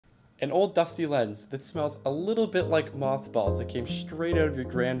An old dusty lens that smells a little bit like mothballs that came straight out of your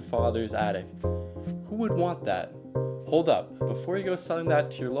grandfather's attic. Who would want that? Hold up, before you go selling that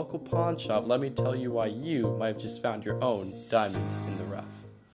to your local pawn shop, let me tell you why you might have just found your own diamond in the rough.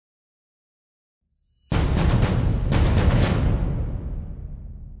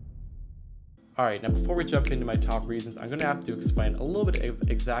 Alright, now before we jump into my top reasons, I'm going to have to explain a little bit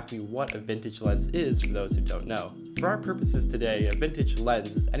of exactly what a vintage lens is for those who don't know. For our purposes today, a vintage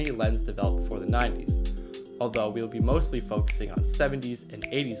lens is any lens developed before the 90s, although we'll be mostly focusing on 70s and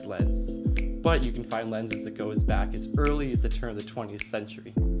 80s lenses, but you can find lenses that go as back as early as the turn of the 20th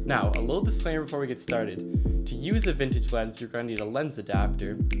century. Now, a little disclaimer before we get started. To use a vintage lens, you're going to need a lens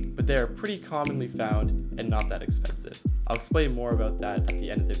adapter, but they are pretty commonly found and not that expensive. I'll explain more about that at the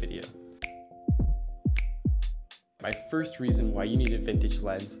end of the video. My first reason why you need a vintage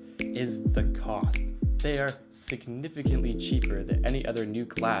lens is the cost. They are significantly cheaper than any other new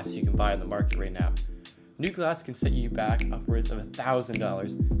glass you can buy on the market right now. New glass can set you back upwards of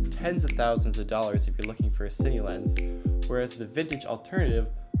 $1,000, tens of thousands of dollars if you're looking for a cine lens, whereas the vintage alternative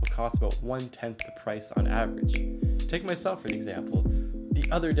will cost about 1/10 the price on average. Take myself for an example. The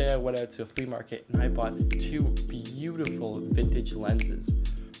other day I went out to a flea market and I bought two beautiful vintage lenses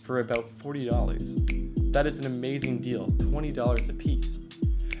for about $40. That is an amazing deal, $20 a piece.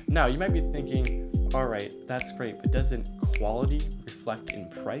 Now you might be thinking, alright, that's great, but doesn't quality reflect in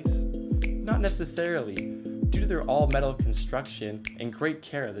price? Not necessarily. Due to their all-metal construction and great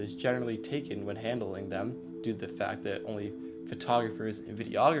care that is generally taken when handling them, due to the fact that only photographers and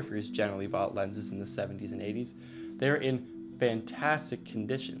videographers generally bought lenses in the 70s and 80s, they are in fantastic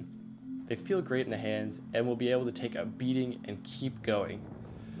condition. They feel great in the hands and will be able to take a beating and keep going.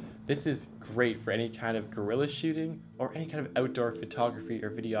 This is great for any kind of guerrilla shooting or any kind of outdoor photography or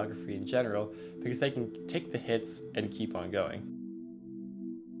videography in general because they can take the hits and keep on going.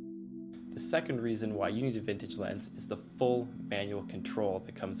 The second reason why you need a vintage lens is the full manual control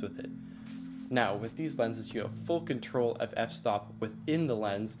that comes with it. Now, with these lenses, you have full control of f-stop within the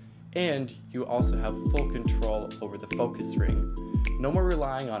lens, and you also have full control over the focus ring. No more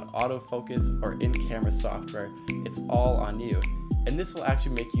relying on autofocus or in-camera software, it's all on you. And this will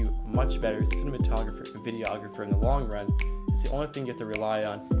actually make you a much better cinematographer and videographer in the long run, as the only thing you have to rely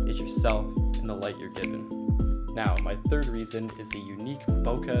on is yourself and the light you're given. Now, my third reason is the unique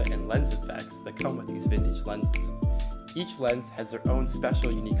bokeh and lens effects that come with these vintage lenses. Each lens has their own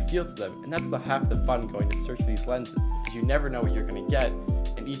special unique feel to them, and that's half the fun going to search for these lenses, because you never know what you're going to get,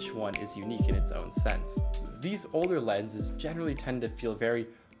 and each one is unique in its own sense. These older lenses generally tend to feel very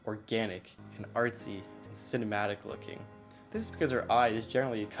organic and artsy and cinematic looking. This is because our eye is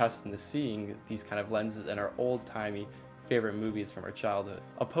generally accustomed to seeing these kind of lenses in our old-timey favorite movies from our childhood,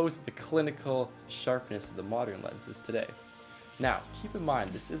 opposed to the clinical sharpness of the modern lenses today. Now, keep in mind,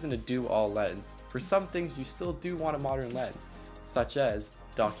 this isn't a do-all lens. For some things, you still do want a modern lens, such as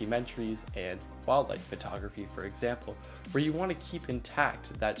documentaries and wildlife photography, for example, where you want to keep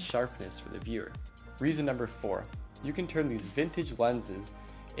intact that sharpness for the viewer. Reason number 4, you can turn these vintage lenses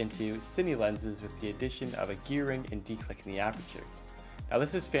into cine lenses with the addition of a gear ring and declick in the aperture. Now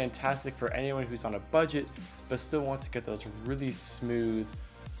this is fantastic for anyone who's on a budget but still wants to get those really smooth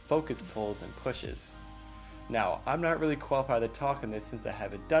focus pulls and pushes. Now I'm not really qualified to talk on this since I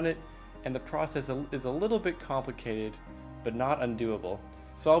haven't done it, and the process is a little bit complicated but not undoable.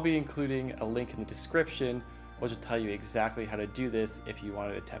 So I'll be including a link in the description which will tell you exactly how to do this if you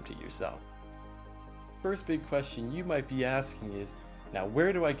want to attempt it yourself. First big question you might be asking is, now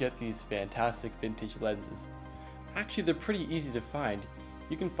where do I get these fantastic vintage lenses? Actually, they're pretty easy to find.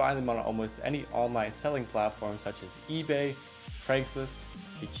 You can find them on almost any online selling platform such as eBay, Craigslist,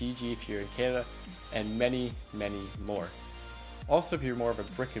 Kijiji if you're in Canada, and many, many more. Also, if you're more of a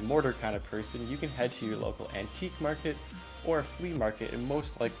brick and mortar kind of person, you can head to your local antique market or a flea market and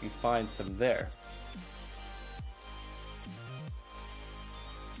most likely find some there.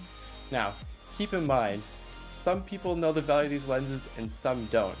 Now, keep in mind, some people know the value of these lenses and some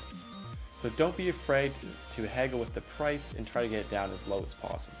don't. So don't be afraid to haggle with the price and try to get it down as low as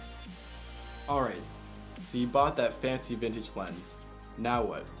possible. Alright, so you bought that fancy vintage lens. Now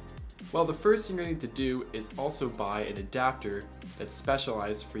what? Well, the first thing you're going to need to do is also buy an adapter that's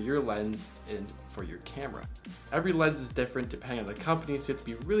specialized for your lens and for your camera. Every lens is different depending on the company, so you have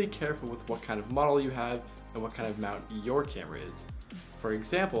to be really careful with what kind of model you have and what kind of mount your camera is. For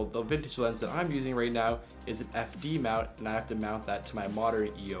example, the vintage lens that I'm using right now is an FD mount, and I have to mount that to my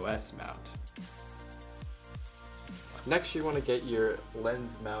modern EOS mount. Next, you want to get your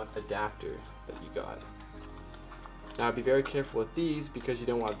lens mount adapter that you got. Now be very careful with these because you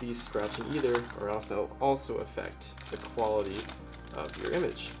don't want these scratching either, or else they'll also affect the quality of your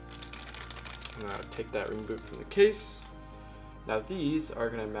image. I'm gonna take that ring boot from the case. Now these are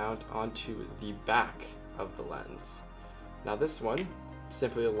gonna mount onto the back of the lens. Now this one,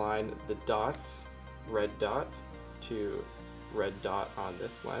 simply align the dots, red dot to red dot on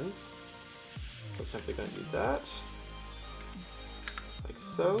this lens. So simply gonna do that, like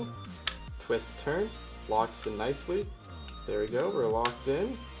so. Twist, turn, locks in nicely. There we go, we're locked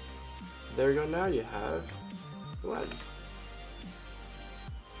in. There we go, now you have the lens.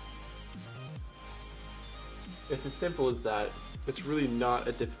 It's as simple as that. It's really not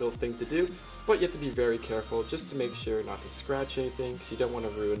a difficult thing to do, but you have to be very careful just to make sure not to scratch anything, because you don't want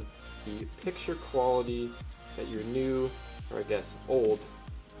to ruin the picture quality that your new, or I guess old,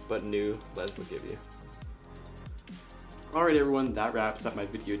 but new lens will give you. Alright everyone, that wraps up my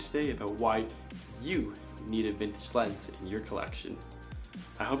video today about why you need a vintage lens in your collection.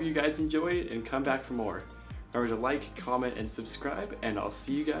 I hope you guys enjoyed it and come back for more. Remember to like, comment, and subscribe, and I'll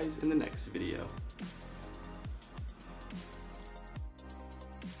see you guys in the next video.